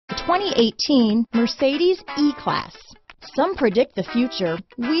2018 Mercedes E-Class. Some predict the future.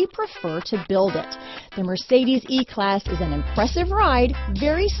 We prefer to build it. The Mercedes E-Class is an impressive ride,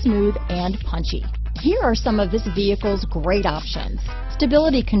 very smooth and punchy. Here are some of this vehicle's great options: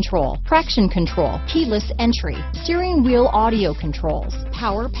 stability control, traction control, keyless entry, steering wheel audio controls,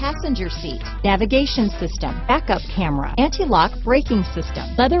 power passenger seat, navigation system, backup camera, anti-lock braking system,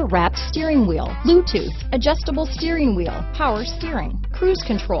 leather-wrapped steering wheel, Bluetooth, adjustable steering wheel, power steering, cruise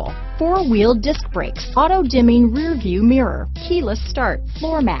control, four-wheel disc brakes, auto-dimming rear-view mirror, keyless start,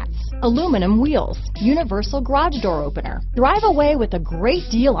 floor mats, aluminum wheels, universal garage door opener. Drive away with a great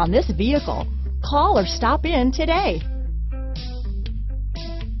deal on this vehicle. Call or stop in today.